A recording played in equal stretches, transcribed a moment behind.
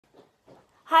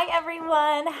Hi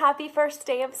everyone, happy first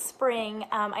day of spring.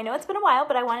 I know it's been a while,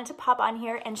 but I wanted to pop on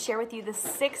here and share with you the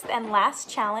 6th and last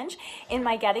challenge in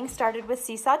my Getting Started with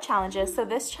Seesaw challenges. So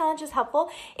this challenge is helpful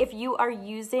if you are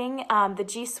using the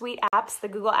G Suite apps, the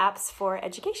Google apps for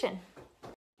education.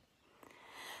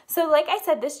 So like I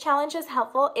said, this challenge is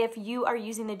helpful if you are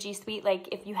using the G Suite, like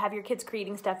if you have your kids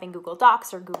creating stuff in Google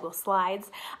Docs or Google Slides.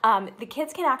 The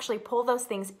kids can actually pull those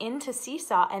things into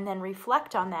Seesaw and then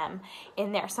reflect on them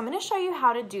in there. So I'm going to show you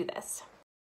how to do this.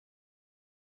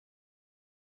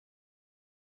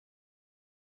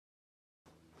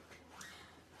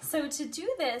 So to do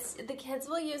this, the kids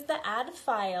will use the add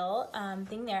file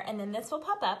thing there, and then this will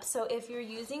pop up. So if you're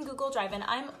using Google Drive, and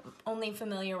I'm only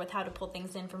familiar with how to pull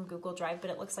things in from Google Drive, but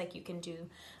it looks like you can do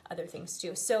other things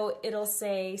too. So it'll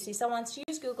say Seesaw wants to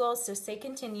use Google, so say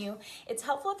continue. It's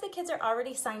helpful if the kids are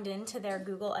already signed in to their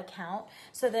Google account.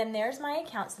 So then there's my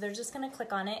account, so they're just gonna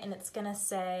click on it and it's gonna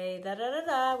say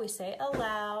da-da-da-da, we say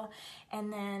allow,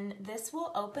 and then this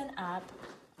will open up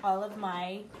all of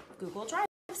my Google Drive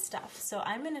stuff. So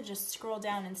I'm going to just scroll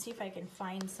down and see if I can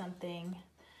find something.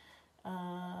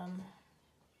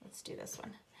 Let's do this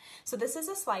one. So this is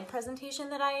a slide presentation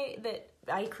that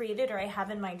I created or I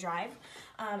have in my Drive.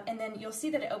 And then you'll see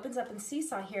that it opens up in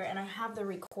Seesaw here, and I have the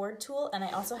record tool and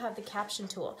I also have the caption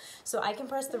tool. So I can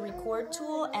press the record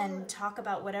tool and talk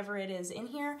about whatever it is in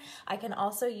here. I can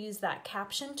also use that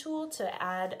caption tool to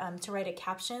add, to write a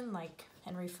caption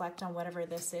and reflect on whatever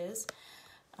this is.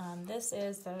 This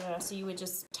is, so you would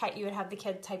just type, you would have the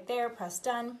kid type there, press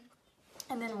done.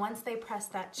 And then once they press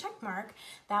that check mark,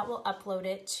 that will upload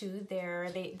it to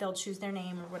they'll choose their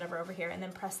name or whatever over here and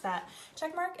then press that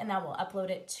check mark and that will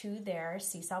upload it to their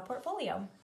Seesaw portfolio.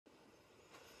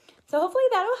 So hopefully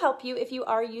that'll help you if you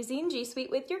are using G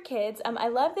Suite with your kids. I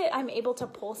love that I'm able to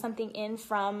pull something in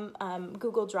from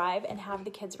Google Drive and have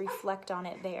the kids reflect on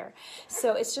it there.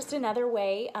 So it's just another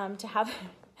way to have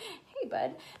hey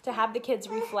bud, to have the kids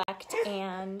reflect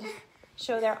and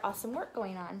show their awesome work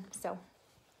going on. So,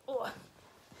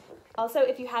 also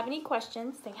if you have any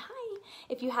questions, say hi.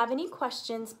 If you have any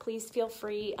questions, please feel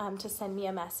free to send me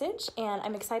a message. And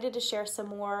I'm excited to share some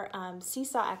more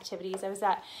Seesaw activities. I was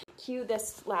at Q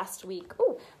this last week.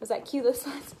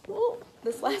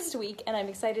 This last week, and I'm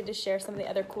excited to share some of the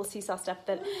other cool Seesaw stuff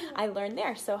that I learned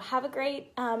there. So have a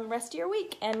great rest of your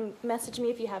week, and message me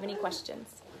if you have any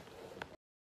questions.